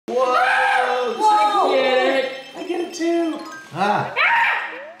Ah!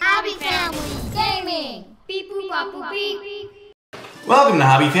 Hobby Family Gaming! Beep boop bop boop beep. Welcome to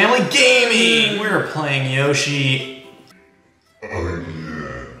Hobby Family Gaming! We're playing Yoshi.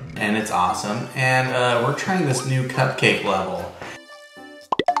 And it's awesome. And we're trying this new cupcake level.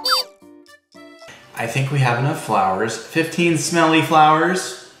 I think we have enough flowers. 15 smelly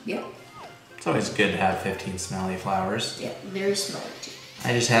flowers. Yep. It's always good to have 15 smelly flowers. Yeah, very smelly too.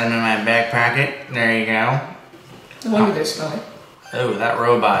 I just had them in my back pocket. There you go. No wonder they're smelly. Oh, that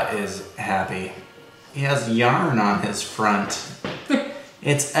robot is happy. He has yarn on his front.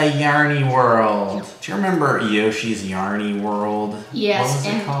 It's a yarny world. Do you remember Yoshi's Yarny World? Yes. What was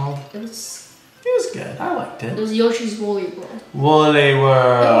it called? It was good. I liked it. It was Yoshi's Woolly World. Woolly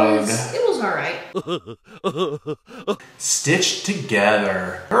World. It was alright. Stitched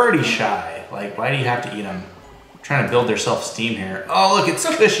together. They're already shy. Like, why do you have to eat them? Trying to build their self-esteem here. Oh, look, it's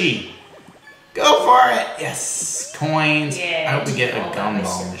cushy. Go for it. Yes. Coins. Yeah, I hope we get a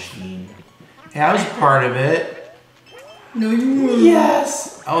gumball machine. Hey, I was part of it. No, you weren't.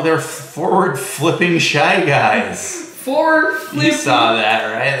 Yes. Oh, they're forward flipping shy guys. Forward flipping. You saw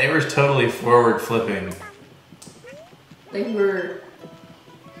that, right? They were totally forward flipping. They were.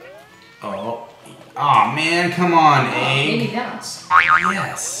 Oh. Oh man, come on, egg. Maybe bounce.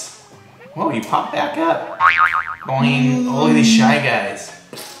 Yes. Whoa, you popped back up. Boing. Oh, look at these shy guys.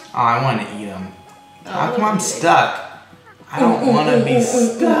 Oh, I want to eat them. How come I'm stuck? I don't want to be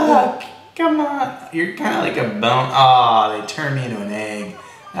stuck. Come on. You're kind of like a bone. Oh, they turned me into an egg.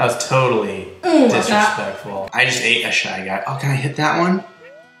 That was totally disrespectful. I just ate a shy guy. Oh, can I hit that one?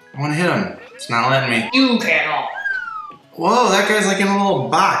 I want to hit him. It's not letting me. You cannot. Whoa, that guy's like in a little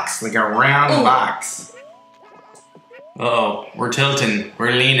box, like a round box. Uh-oh, we're tilting.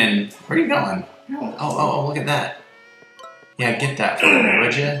 We're leaning. Where are you going? Oh, look at that. Yeah, get that for me,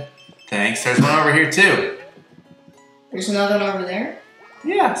 would you? Thanks. There's one over here, too. There's another one over there?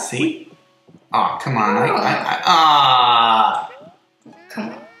 Yeah, see? Oh, come on. Come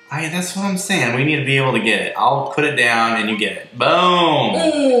on. That's what I'm saying. We need to be able to get it. I'll put it down and you get it. Boom!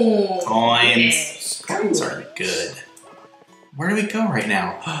 Ooh. Coins. Yes. Coins are good. Where do we go right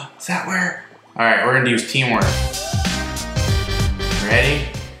now? Is that where? Alright, we're going to use teamwork. Ready?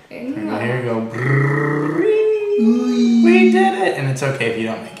 Here we go. We did it! And it's okay if you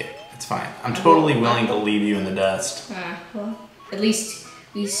don't make it. It's fine. I'm totally willing to leave you in the dust. Well, at least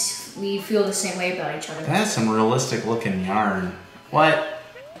we feel the same way about each other. That's some realistic looking yarn. What?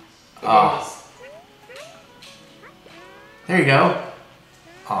 Oh. There you go.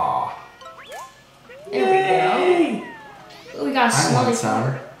 Aw. There we go. Ooh, we got a smelly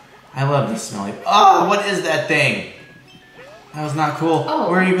flower. I love the smelly. Oh, what is that thing? That was not cool. Oh.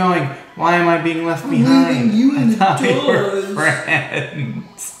 Where are you going? Why am I being left behind? You in I thought the we were dust.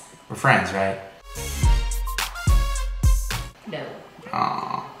 friends. We're friends, right? No.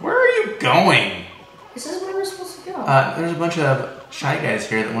 Aw. Where are you going? This is where we're supposed to go. There's a bunch of shy guys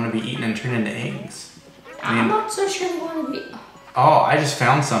here that want to be eaten and turned into eggs. I'm not so sure they want to be. Oh, I just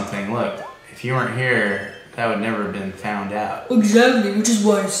found something. Look, if you weren't here, that would never have been found out. Exactly, which is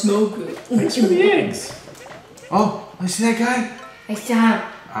why I smell good. Thanks for the eggs. Oh, I see that guy. I found.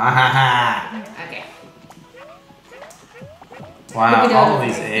 Okay. Wow, all of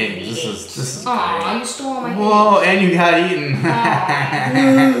these eggs. This is Aw, great. you stole all my eggs. Whoa, and you got eaten.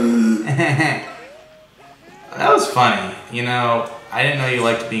 That was funny. You know, I didn't know you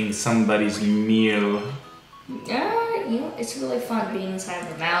liked being somebody's meal. Yeah, you know, it's really fun being inside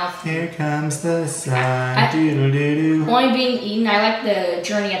the mouth. Here comes the sun. Doodle-doo-doo. Only being eaten, I like the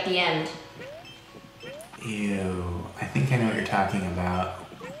journey at the end. Ew, I think I know what you're talking about.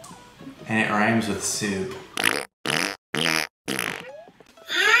 And it rhymes with soup.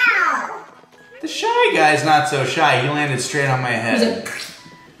 Ow! The shy guy's not so shy. He landed straight on my head.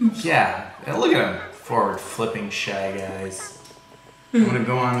 Yeah, look at him. Forward flipping shy guys. I'm gonna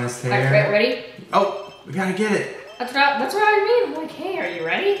go on this here. Alright, ready? Oh, we gotta get it. That's what I mean. I'm like, hey, are you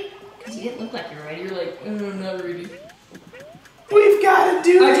ready? Because you didn't look like you were ready. You're like, I'm not ready. We've gotta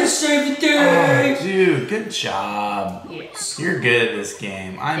do it. I just saved the day. Oh, dude, good job. Yes. You're good at this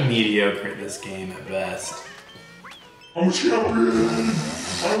game. I'm mediocre at this game at best. I'm a champion!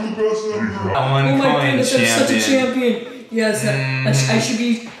 I'm the best ever! Oh my goodness, I'm such a champion! Yes, I should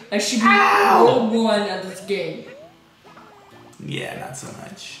be world one at this game. Yeah, not so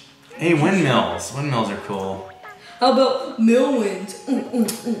much. Hey, windmills. Windmills are cool. How about mill winds?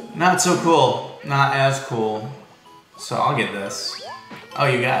 Not so cool. Not as cool. So I'll get this. Oh,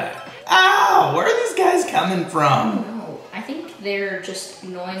 you got it. Ow! Where are these guys coming from? No, I think they're just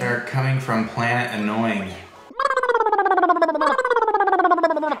annoying. They're coming from Planet Annoying.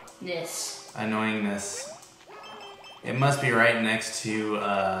 This. Annoyingness. It must be right next to,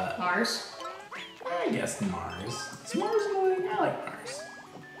 Mars? I guess Mars. Is Mars annoying? I like Mars.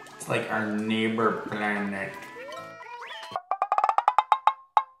 It's like our neighbor planet.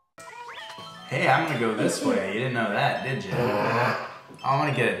 Hey, I'm gonna go this way. You didn't know that, did you? I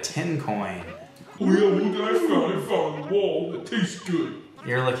wanna get a 10 coin. Oh yeah, look, I found the wall. It tastes good.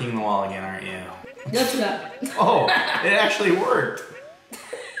 You're licking the wall again, aren't you? That's that. Oh, it actually worked.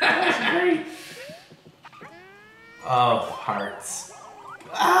 That's great. Oh, hearts.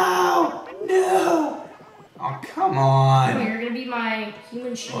 Oh, no. Oh, come on. You're gonna be my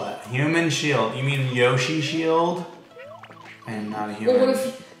human shield. What? Human shield? You mean Yoshi shield? And not a human. Well, what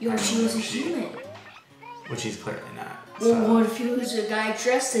if Yoshi was a human? Which he's clearly not. Well, So. what if he was a guy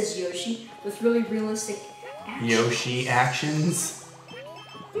dressed as Yoshi with really realistic actions? Yoshi actions?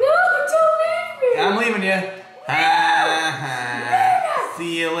 No, don't leave me! I'm leaving you.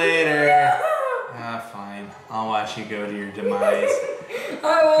 See you later. Fine. I'll watch you go to your demise.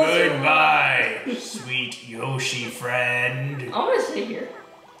 I will. Goodbye, sweet Yoshi friend. I'm gonna stay here.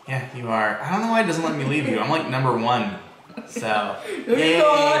 Yeah, you are. I don't know why it doesn't let me leave you. I'm like number 1. So, you're yay!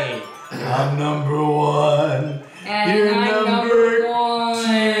 not. I'm number 1. And you're I'm number 1.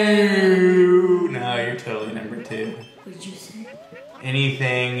 2. No, you're totally number 2. What did you say?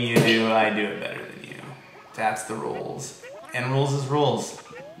 Anything you do, I do it better than you. That's the rules. And rules is rules.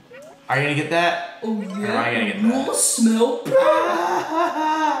 Are you gonna get that? Oh Or am I yeah. gonna get You that? will smell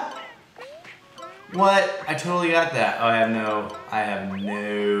bad. What? I totally got that. Oh, I have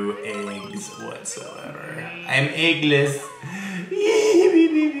no eggs whatsoever. I'm eggless.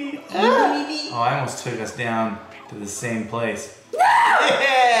 Oh, I almost took us down to the same place.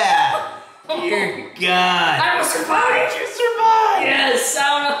 Yeah! You're gone. I will survive. You survived. Yes, I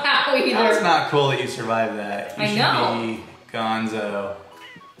don't know how either. That's not cool that you survived that. You I know. should be gonzo.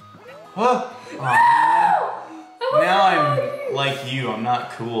 Oh. Now I'm like you. I'm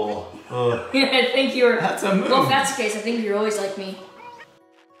not cool. Ugh. I think you're. That's a move. Well, if that's the case, I think you're always like me.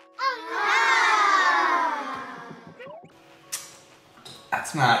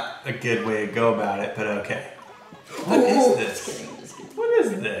 That's not a good way to go about it, but okay. What is this? Just kidding, just kidding. What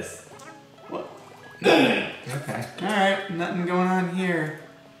is this? What? Nothing. Okay. Alright, nothing going on here.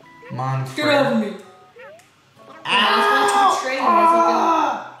 Monfrey. Get over me.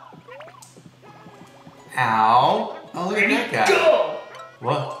 Ow! Oh, look at that guy. Go!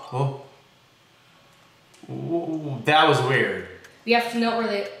 Whoa, whoa. Ooh, that was weird. We have to know where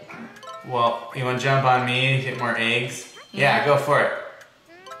they. Well, you want to jump on me and get more eggs? Yeah, go for it.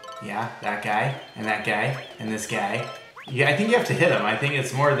 Yeah, that guy, and this guy. Yeah, I think you have to hit him. I think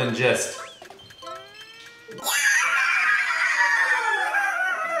it's more than just...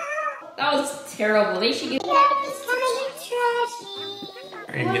 That was terrible. They should get. Are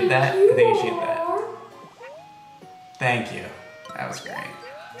you gonna get that? I think you should get that. Thank you. That was great.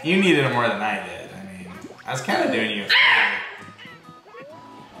 You needed it more than I did. I mean, I was kind of doing you a favor.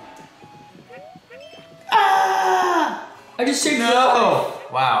 Ah! I just saved No!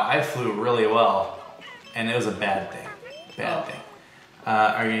 Wow, I flew really well. And it was a bad thing. Bad thing.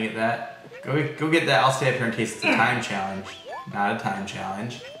 Are you gonna get that? Go get that. I'll stay up here in case it's a time challenge. Not a time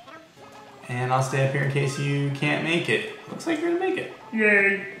challenge. And I'll stay up here in case you can't make it. Looks like you're gonna make it.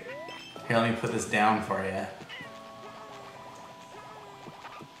 Yay! Here, let me put this down for you.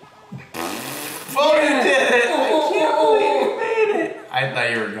 Oh, you did it! I can't believe you made it! I thought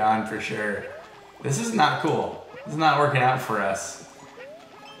you were gone for sure. This is not cool. This is not working out for us.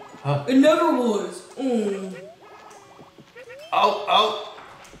 Huh. It never was. Oh!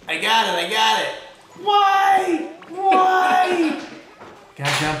 I got it! Why?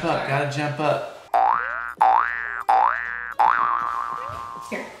 Gotta jump up.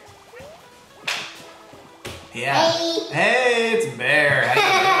 Here. Yeah. Hey, it's Bear. How you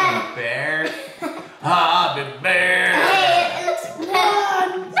doing, Bear? Hobby Bear. Hey, it looks bad.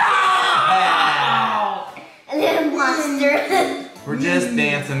 A little monster. We're just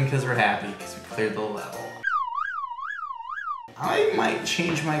dancing because we're happy because we cleared the level. I might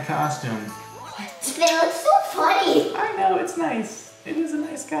change my costume. They look so funny. I know, it's nice. It is a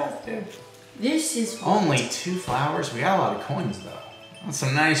nice costume. This is. Only 2 flowers? We got a lot of coins though. That's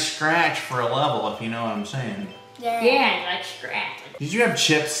a nice scratch for a level, if you know what I'm saying. Yeah, like scratch. Did you have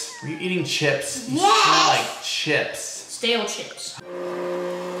chips? Were you eating chips? You Yes. smell like chips. Stale chips.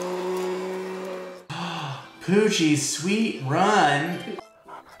 Poochie's sweet run.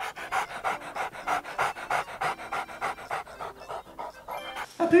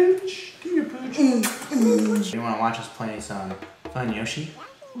 A pooch. Give me a pooch. You want to watch us play some fun Yoshi?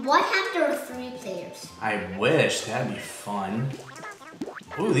 What happened to 3 players? I wish. That'd be fun.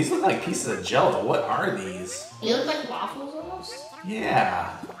 Ooh, these look like pieces of Jello. What are these? They look like waffles almost.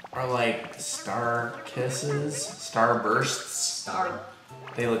 Yeah. Or like star kisses, star bursts.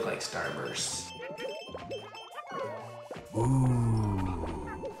 They look like starbursts.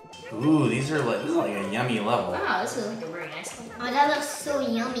 Ooh, this is like a yummy level. Wow, this is like a very nice one. Oh, that looks so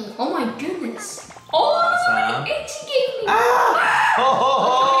yummy. Oh my goodness. Oh, Awesome. it she gave me. Ah! Look how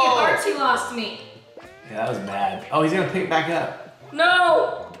many Oh! hearts he lost me. Yeah, that was bad. Oh, he's gonna pick it back up.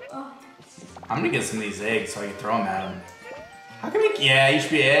 No. Oh. I'm gonna get some of these eggs so I can throw them at him. How can we? Yeah, you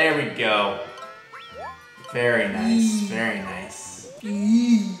should be. There we go. Very nice. Very nice.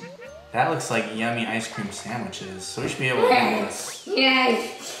 That looks like yummy ice cream sandwiches. So we should be able to do this.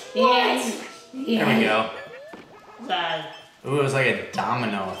 Yes. Yes. There we go. That. Ooh, it was like a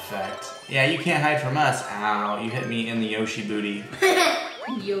domino effect. Yeah, you can't hide from us. Ow, you hit me in the Yoshi booty.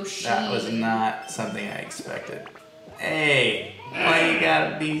 Yoshi. That was not something I expected. Hey, why you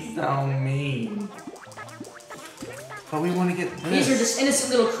gotta be so mean? But we want to get this. These are just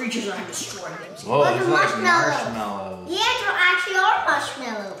innocent little creatures and I'm destroying them. Whoa, Those these are are like marshmallows. marshmallows. Yeah, there actually are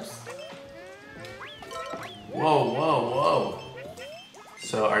marshmallows. Whoa, whoa, whoa.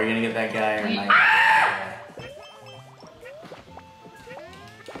 So, are you gonna get that guy or am I?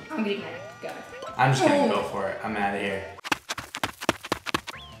 I'm getting that guy. I'm just gonna go for it. I'm out of here.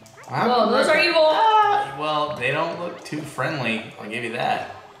 Wow, Whoa, those are evil. Ah, well, they don't look too friendly. I'll give you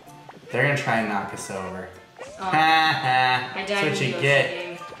that. They're gonna try and knock us over. Ha ha. I That's died what in the you Yoshi get.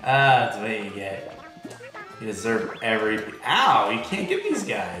 game. That's what you get. You deserve every. Ow! You can't get these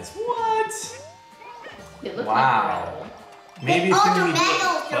guys. What? They look Wow. like Maybe it's Oh, gonna they're be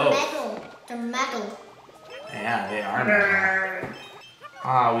metal. They're both. metal. They're metal. Yeah, they are. Metal.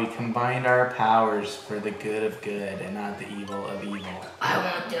 Ah, we combined our powers for the good of good and not the evil of evil. I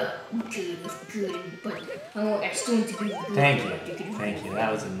want the good of good, but I want X2 to be good. Thank you. Thank you.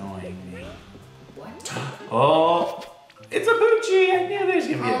 That was annoying me. What? Oh, it's a Poochie. I knew there's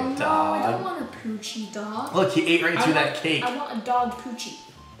gonna be Oh a no, I don't dog. want a Poochie dog. Look, he ate right through that cake. I want a dog Poochie.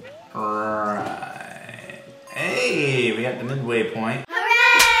 Right. Hey, we got the midway point.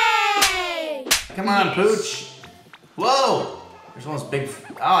 Hooray! Come on, Pooch. Whoa. There's almost big.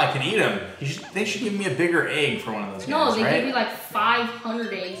 Oh, I can eat them. They should give me a bigger egg for one of those No, guys, they right? give you like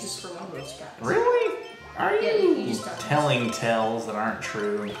 500 eggs just for one of those guys. Really? Are you, Yeah, you just don't. telling tales that aren't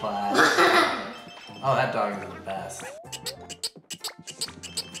true in class? Oh, that dog is the best.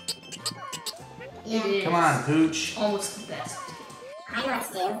 Yeah. It is Come on, Pooch. almost the best. I know what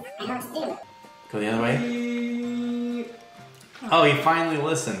to do. I know what to do. Go the other way. Oh, he finally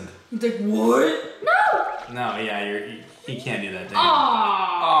listened. He's like, what? No! No, yeah, he can't do that thing. Aww.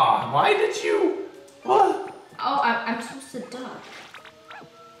 Oh, why did you? What? Oh, I'm supposed to duck.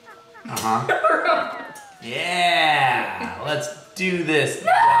 Uh-huh. Yeah, let's do this,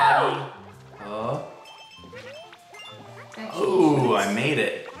 doggy. Oh. Ooh, I made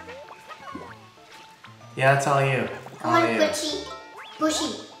it. Yeah, that's all you. Come All on, you. Pushy.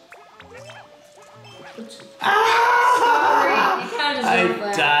 Pushy. Ah! You kind of I deserve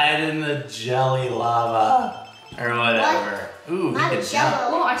that. died in the jelly lava. Or whatever. Ooh, he Not could jump.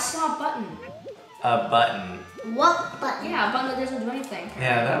 Jello. Oh, I saw a button. A button. What button? Yeah, a button that doesn't do anything.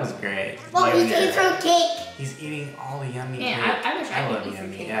 Yeah, that was great. Well, Like, he's eating through cake. he's eating all the yummy Yeah, cake. I wish I could love eat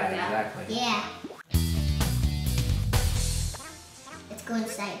yummy. cake Yeah, like that. exactly. Yeah. Let's go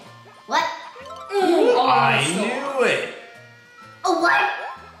inside. What? Oh, I so- knew it. Oh, what?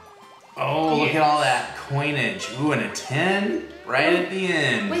 Oh, look at all that coinage. Ooh, and a 10 right at the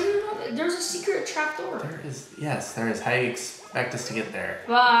end. Wait, no, there's a secret trapdoor. There is, yes, there is. How do you expect us to get there?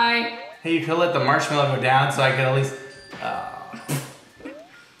 Bye. Hey, you could let the marshmallow go down so I could at least.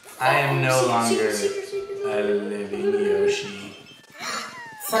 I am no longer a living Yoshi.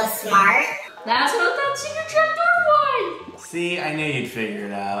 So smart. That's what that secret trapdoor was. See, I knew you'd figure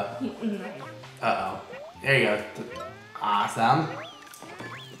it out. Uh-oh. There you go. Awesome.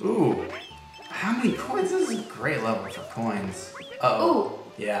 Ooh. How many coins? This is a great level for coins. Uh-oh. Ooh.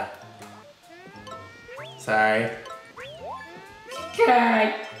 Yeah. Sorry.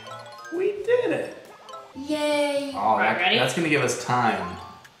 Okay. We did it. Yay. Oh, Alright, ready? that's gonna give us time.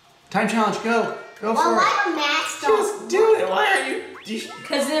 Time challenge, go. Go Well, for it. why do Max Just do it. Why are you?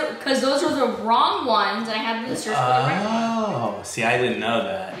 Because those are the wrong ones, and I had to search for the right one. Oh, see, I didn't know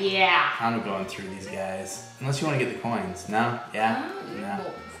that. Yeah. I'm going through these guys. Unless you want to get the coins. No? Yeah? Well, No.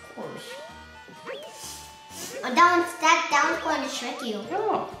 of course. Oh, that one's going to trick you.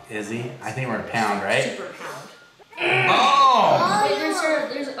 Oh, is he? I think we're a pound, right? Super pound. Oh! Wait,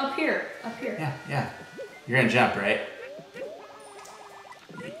 there's up here. Up here. Yeah, yeah. You're gonna jump, right?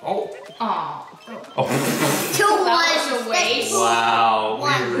 Oh. Aw. Oh. That was a waste. Wow, we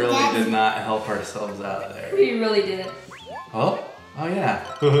really did not help ourselves out there. We really didn't. Oh? Oh yeah.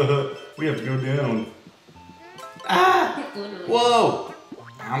 We have to go down. Ah! Literally. Whoa!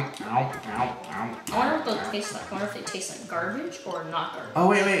 Ow, ow, ow, ow. I wonder what they'll taste like. I wonder if they taste like garbage or not garbage. Oh,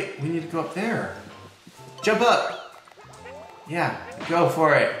 wait. We need to go up there. Jump up. Yeah, go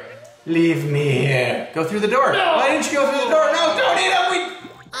for it. Leave me here. Go through the door. No. Why didn't you go through the door? No, don't eat them.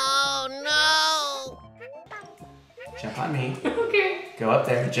 Oh no! Jump on me. Okay. Go up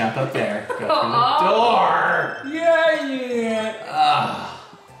there. Jump up there. Go through the Oh. door. Yeah. Ah,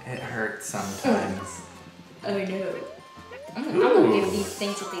 it hurts sometimes. I know. I'm gonna give these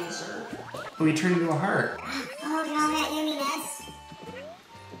things what they deserve. Oh, you turned into a heart. Oh, can all that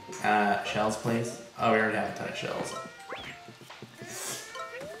yumminess? Shells, please. Oh, we already have touch shells.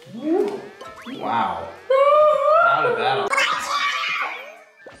 Wow. How did that all...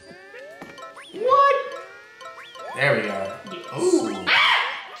 What? There we go. Yes. Ooh.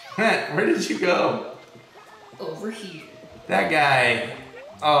 Where did you go? Over here. That guy.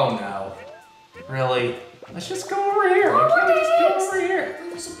 Oh no. Really? Let's just go over here. Why can't we just go over here? Oh,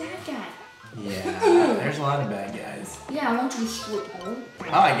 there's a bad guy. Yeah, there's a lot of bad guys. Yeah, I want to destroy all.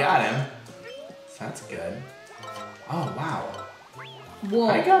 Oh, I got him. So that's good. Oh, wow. Whoa.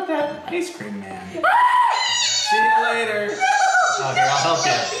 I got that ice cream man. See you later. Oh, here, I'll help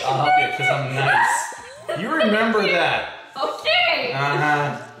you. I'll help you because I'm nice. You remember that. Okay.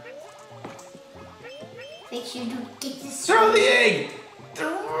 Uh-huh. Make sure you get this. Throw the egg. Throw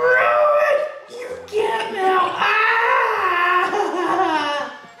it. You can't now. Ah!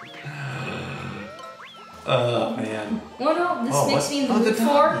 Oh, man. Well, no, this Oh, makes what? me in the Oh, the mood for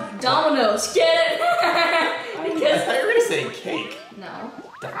doggy. Dominoes. Get it? I Because thought you were going to say cake. no,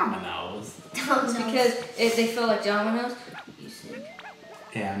 Dominoes. it's because if they feel like Dominoes, you said.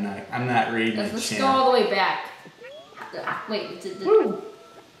 Yeah, I'm not reading the Let's go channel. all the way back. Wait, the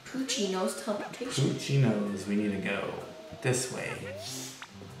Poochie knows teleportation. Poochie knows we need to go this way.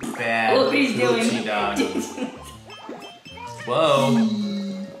 Bad Look what he's doing. Poochie doggies. Whoa.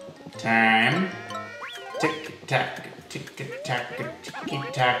 Time. Tick-tack, tick-tack,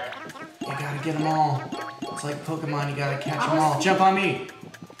 tick-tack. You gotta get them all. It's like Pokemon, you gotta catch them all. Jump on me.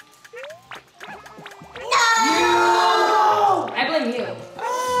 No! I blame you.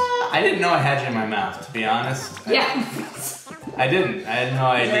 I didn't know I had you in my mouth, to be honest. Yeah. I didn't. I had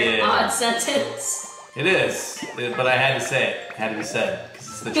no Very idea. odd sentence. It is, but I had to say it. It had to be said, because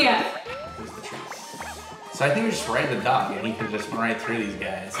it's the truth. Yeah. It's the truth. So I think we just ride the dog, and he could just run right through these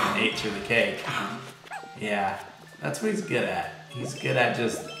guys and ate through the cake. Yeah, that's what he's good at. He's good at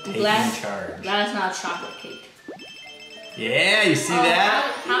just taking charge. That is not a chocolate cake. Yeah, you see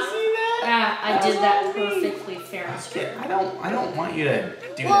that? How- You see that? Yeah, I did that perfectly fair and square. I don't want you to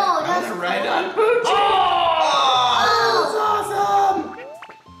do Whoa, that. I that's want to ride on Pooch. Oh,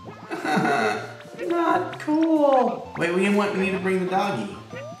 that's awesome. Not cool. Wait, we need to bring the doggy.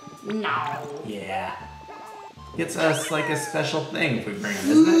 No. Yeah. It's us like a special thing if we bring him,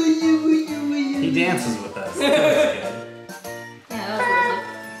 isn't it? He dances with us. That's good. Yeah, that was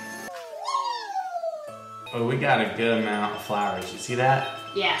worth Oh, we got a good amount of flowers. You see that? it.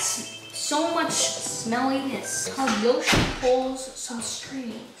 Yes. So much smelliness. How Yoshi pulls some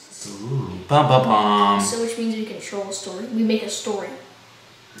strings. Ooh, bum bum bum. So which means we control a story. We make a story.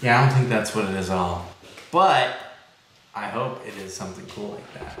 Yeah, I don't think that's what it is all. But I hope it is something cool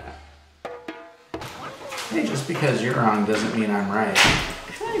like that. Hey, just because you're wrong doesn't mean I'm right.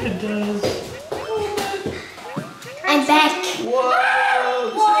 Kinda does. I'm back.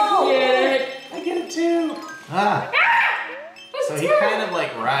 Whoa! Whoa! I get it too. Ah. So he kind of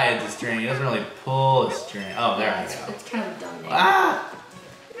like rides the string. He doesn't really pull the string. Oh, there I go. It's kind of a dumb name. Ah!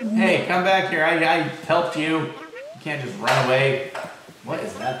 Hey, come back here. I helped you. You can't just run away. What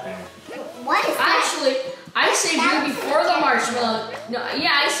is that thing? What is that? Actually, I saved you before the marshmallow. No,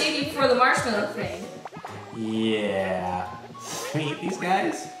 yeah, I saved you before the marshmallow thing. Yeah. Can we eat these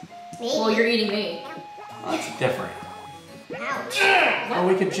guys? Well, you're eating me. Well, that's different. Ouch. Oh,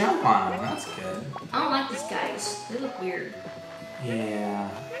 we could jump on them. That's good. I don't like these guys. They look weird. Yeah.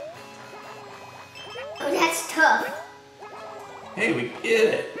 Oh, that's tough. Hey, we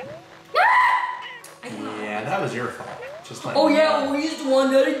did it. I cannot. Yeah, that was your fault. Just like. Oh yeah, well, he's the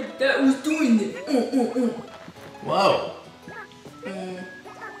one that was doing it. Whoa. You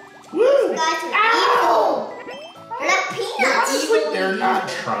Woo! guys are evil. They're not peanuts. Honestly, they're not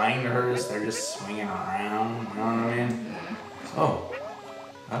trying to hurt us. They're just swinging around. You know what I mean? Oh,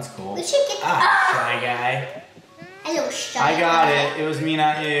 that's cool. We should get Shy guy. Hello, shy I got guy. it. It was me,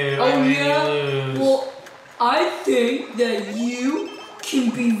 not you. Oh I made yeah. you lose. Well, I think that you can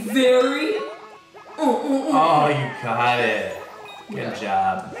be very... Oh, you got it. Good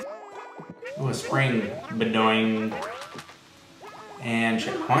job. Ooh, a spring. Bedoing. And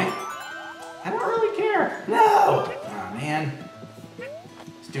checkpoint. I don't really care. No! Oh, man.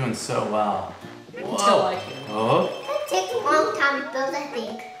 He's doing so well. Until I can. Oh. It takes a long time to build, I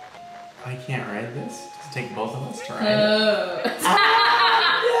think. I can't ride this? Does it take both of us to ride it?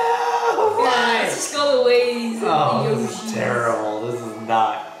 Yeah, let's just go the ways of the Oh, this Yoshi. is terrible. This is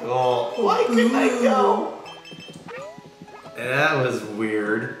not cool. Why couldn't I go? That was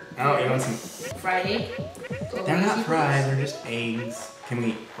weird. Oh, you want some? Fried egg? They're not fried, they're just eggs. Can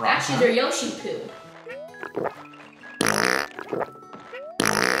we rock Actually, them? they're Yoshi poo.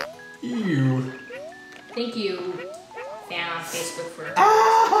 Ew. Thank you, fan on Facebook for...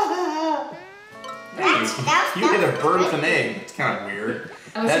 Ah! You hit a bird with an egg. It's kind of weird.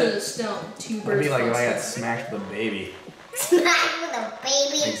 I was with a stone. Two birds. That'd be like if I got fell smacked with a baby. Smack with a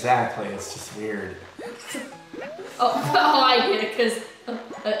baby. Exactly, it's just weird. Oh, I get it, because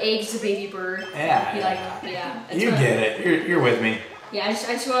egg's a baby bird. Yeah. Yeah. You get it. You're with me. Yeah, I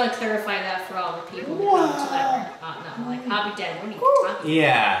just want to clarify that for all the people who come to that. No, like Hobby Dad, what are you talking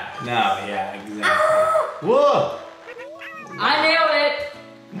Yeah, exactly. Whoa! I nailed it!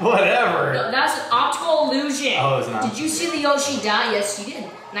 Whatever. No, that's an optical illusion. Oh, it's not. Did you see the Yoshi die? Yes, you did.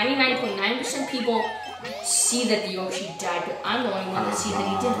 99.9% people see that the Yoshi died, but I'm the only one that see that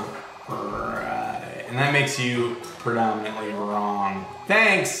he didn't. Right. And that makes you predominantly wrong.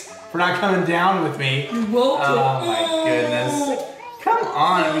 Thanks for not coming down with me. You're welcome. Oh my goodness. Come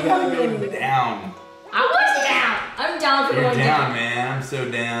on, we gotta go down. I was down. I'm down for You're going down, man. I'm so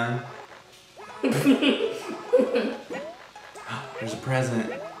down. There's a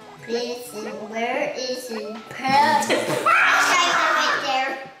present. Listen, where is the present? Right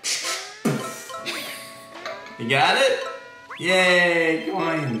there. You got it? Yay,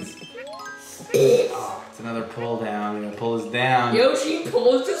 coins. Oh, it's another pull down. We're gonna pull this down. Yoshi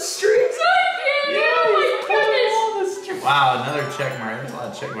pulls the strings again. Oh my goodness. Wow, another check mark. There's a lot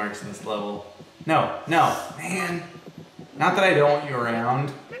of check marks in this level. No, man. Not that I don't want you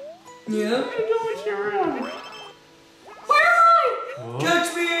around. Yeah. I don't want you around. Where am I? Oh.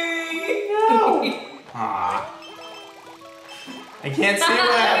 Catch me! No. Aw. I can't see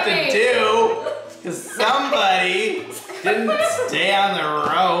what I have to do because somebody didn't stay on the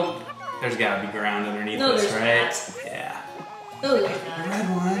rope. There's gotta be ground underneath this, right? Not. Yeah. No, there's The not. red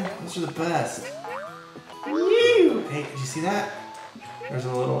one. Those are the best. Woo! Hey, did you see that? There's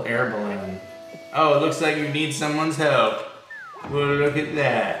a little air balloon. Oh, it looks like you need someone's help. Well, look at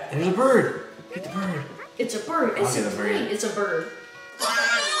that. There's a bird. Get the bird. It's a bird. It's get a the bird. bird. It's a bird.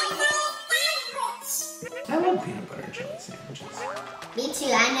 I love peanut butter and jelly sandwiches. Me too,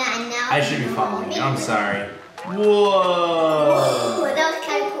 I know. I should be following you. I'm sorry. Whoa! Ooh, that was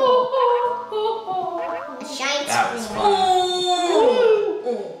kind of cool. A shiny That was screen. fun.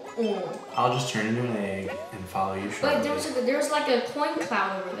 Oh. I'll just turn into an egg and follow you shortly. Wait, there was like a coin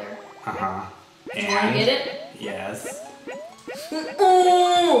cloud over there. Uh-huh. You want to get it? Yes.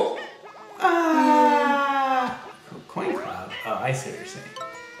 Oh! Ah! Coin cloud. Oh, I see what you're saying.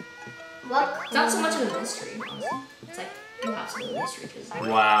 What? It's not so much of a mystery. It's like the opposite of a mystery.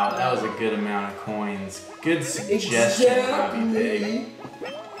 Wow, that was a good amount of coins. Good suggestion, Hobby Pig.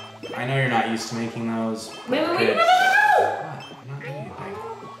 I know you're not used to making those. Wait, Good. no! What? I'm not doing anything.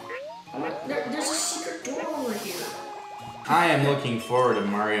 There's a secret door over here. I am looking forward to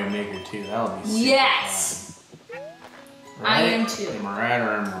Mario Maker 2. That'll be super Yes! fun. I Right? am too. Am I right or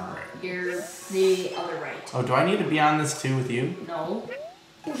am I right? You're the other right. Oh, do I need to be on this too with you? No.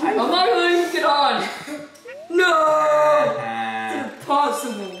 I'm not going to get on. No! It's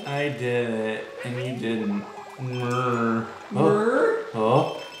impossible. I did it, and you didn't. Oh. Brr.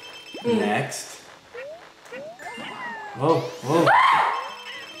 Next. Whoa.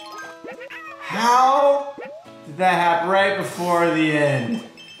 How did that happen right before the end?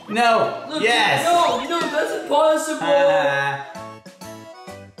 No. Look, Yes. No, that's impossible.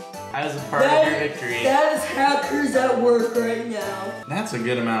 I was a part of your victory. That is hackers at work right now. That's a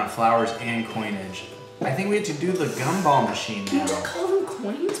good amount of flowers and coinage. I think we have to do the gumball machine Can you just now. call them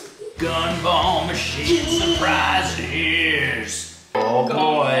coins? Gumball machine surprises. Oh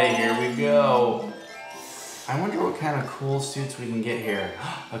boy, here we go. I wonder what kind of cool suits we can get here.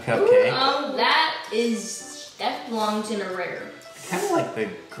 A cupcake. That belongs in a rare. Kind of like the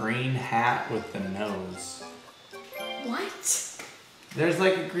green hat with the nose. What? There's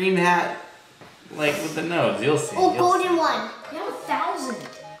like a green hat, like with the nose. You'll see. Oh, You'll golden one. You have 1,000. see.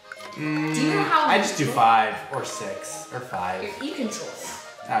 Do you know how? I just do 5 or 6 or 5. You control it.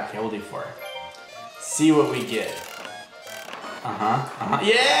 Okay, we'll do 4. See what we get.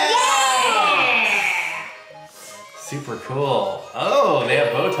 Yeah! Super cool. Oh, they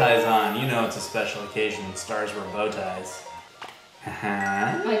have bow ties on. You know it's a special occasion when stars wear bow ties.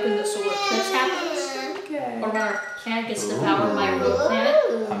 Like when the solar eclipse happens. Okay. Or when our planet gets devoured by a rogue planet.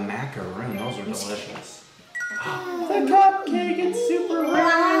 A macaroon. Those are delicious. The cupcake, it's super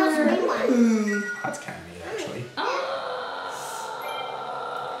rare. That's kind of neat, actually. I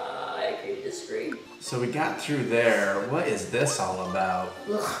agree to disagree. So we got through there. What is this all about?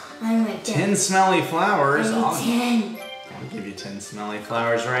 Ugh, I like 10 smelly flowers. I need 10. I'll give you 10 smelly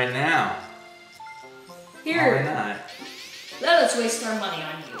flowers right now. Here. Why not? Let us waste our money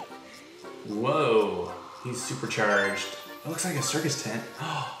on you. Whoa, he's supercharged. It looks like a circus tent.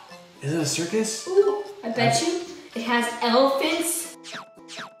 Is it a circus? Ooh, I bet you it has elephants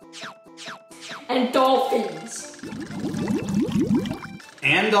and dolphins.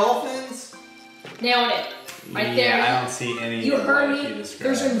 And dolphins? Nailed it. Right there. Yeah, I don't see any. You heard like me. you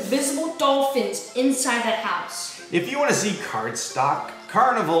described. There's invisible dolphins inside that house. If you want to see Cardstock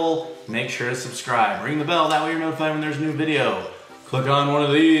Carnival, make sure to subscribe. Ring the bell, that way you're notified when there's a new video. Click on one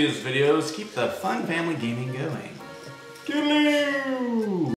of these videos. Keep the fun family gaming going. Toodaloo!